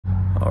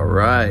All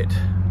right,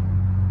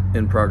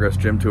 in progress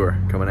gym tour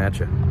coming at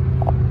you.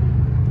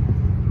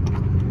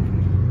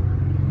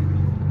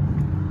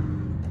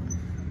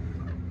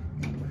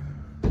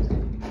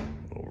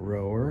 Little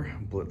rower,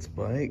 blitz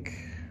bike,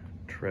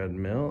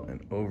 treadmill,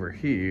 and over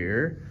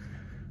here,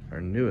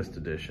 our newest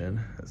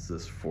addition is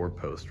this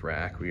 4-post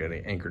rack. We got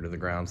it anchored to the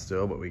ground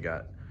still, but we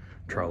got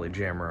trolley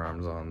jammer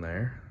arms on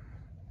there.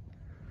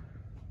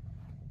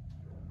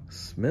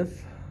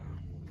 Smith.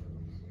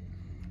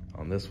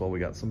 On this wall, we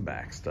got some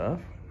back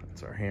stuff.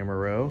 That's our hammer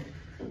row.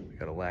 We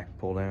got a lack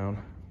pull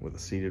down with a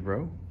seated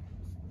row.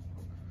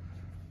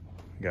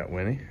 We got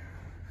Winnie.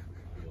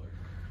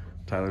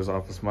 Tyler's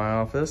office, my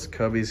office.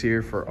 Cubby's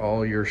here for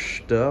all your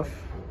stuff.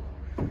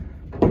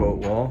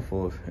 Boat wall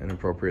full of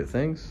inappropriate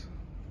things.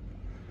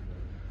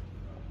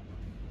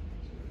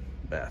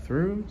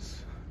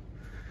 Bathrooms.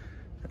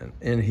 And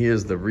in here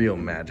is the real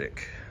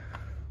magic.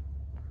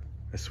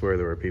 I swear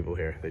there were people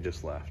here. They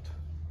just left.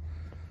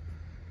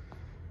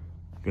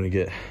 Gonna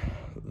get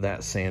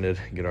that sanded,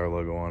 get our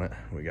logo on it.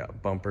 We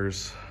got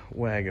bumpers,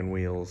 wagon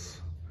wheels,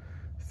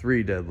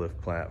 3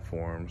 deadlift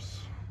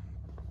platforms,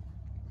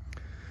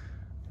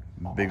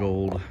 big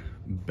old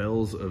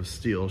Bells of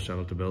Steel. Shout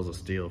out to Bells of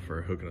Steel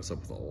for hooking us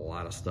up with a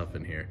lot of stuff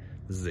in here.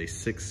 This is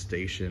a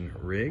 6-station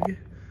rig,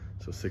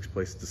 so 6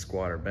 places to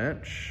squat or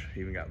bench.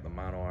 Even got the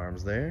mono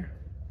arms there.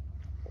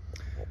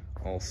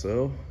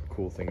 Also,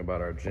 cool thing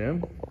about our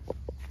gym,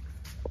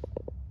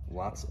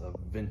 lots of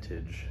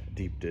vintage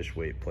deep dish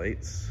weight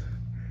plates,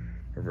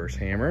 reverse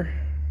hammer,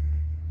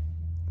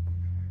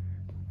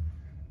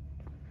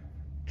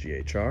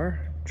 GHR,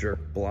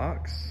 jerk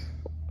blocks,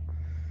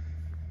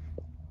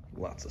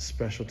 lots of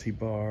specialty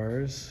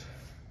bars.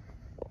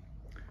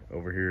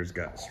 Over here's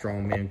got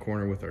strongman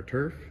corner with our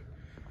turf,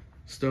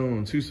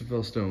 stones,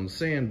 Husafel stones,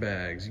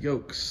 sandbags,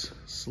 yokes,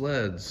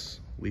 sleds,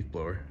 leaf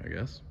blower, I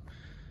guess.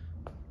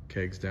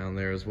 Kegs down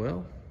there as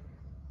well.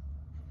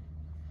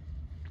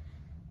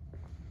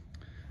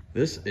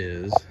 This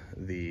is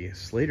the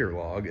Slater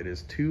log. It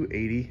is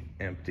 280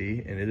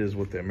 empty, and it is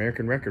what the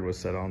American record was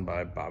set on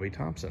by Bobby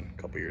Thompson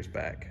a couple years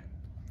back.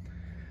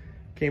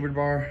 Cambered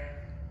bar,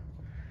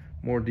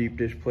 more deep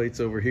dish plates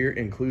over here,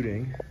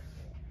 including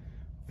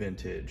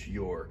vintage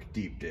York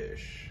deep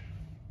dish.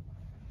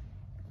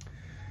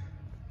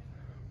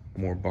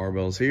 More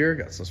barbells here.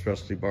 Got some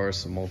specialty bars,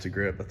 some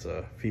multi-grip. That's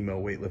a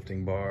female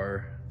weightlifting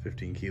bar,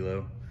 15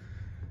 kilo.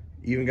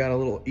 Even got a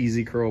little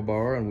easy curl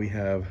bar, and we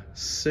have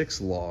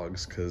 6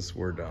 logs because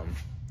we're dumb.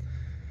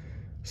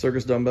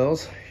 Circus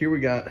dumbbells. Here we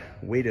got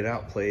weighted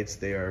out plates.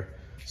 They are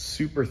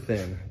super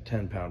thin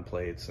 10-pound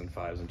plates and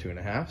 5s and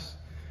 2.5s.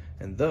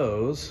 And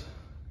those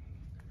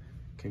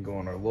can go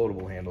on our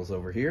loadable handles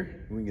over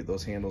here. We can get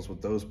those handles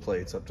with those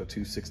plates up to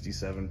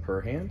 267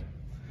 per hand.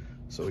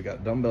 So we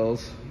got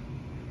dumbbells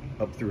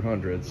up through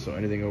hundreds. So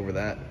anything over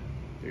that,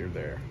 you're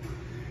there.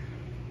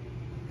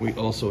 We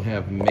also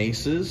have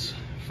maces.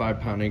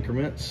 5-pound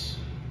increments.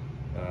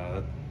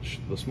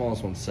 The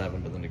smallest one's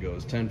 7, but then it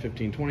goes 10,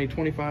 15, 20,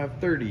 25,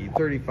 30,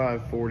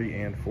 35,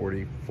 40, and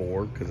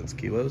 44 because it's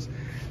kilos.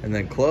 And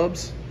then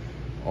clubs,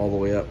 all the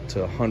way up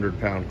to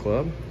 100-pound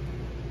club.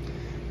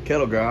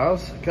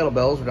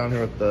 Kettlebells, we're down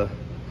here with the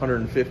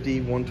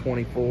 150,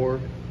 124,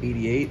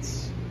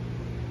 88s.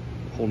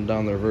 Holding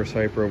down the reverse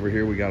hyper over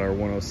here, we got our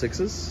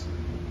 106s.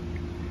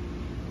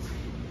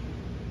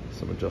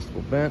 Some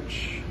adjustable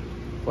bench,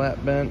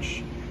 flat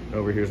bench.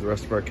 Over here's the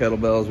rest of our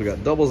kettlebells. We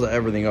got doubles of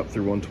everything up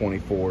through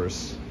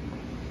 124s.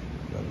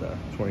 And the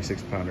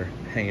 26-pounder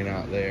hanging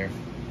out there.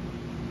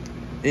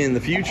 In the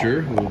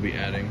future, we'll be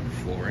adding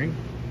flooring.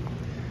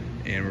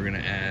 And we're gonna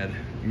add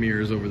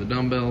mirrors over the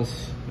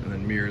dumbbells, and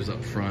then mirrors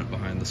up front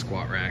behind the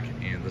squat rack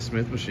and the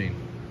Smith machine.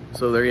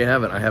 So there you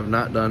have it. I have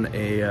not done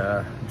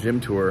a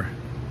gym tour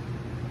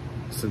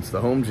since the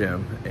home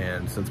gym.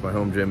 And since my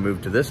home gym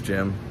moved to this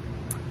gym,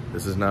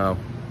 this is now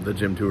the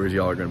gym tours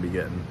y'all are gonna be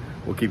getting.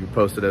 We'll keep you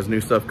posted as new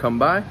stuff come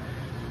by.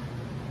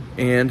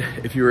 And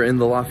if you are in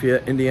the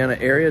Lafayette, Indiana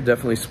area,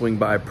 definitely swing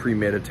by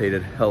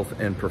Premeditated Health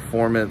and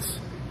Performance.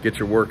 Get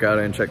your workout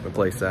in, check the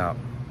place out.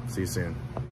 See you soon.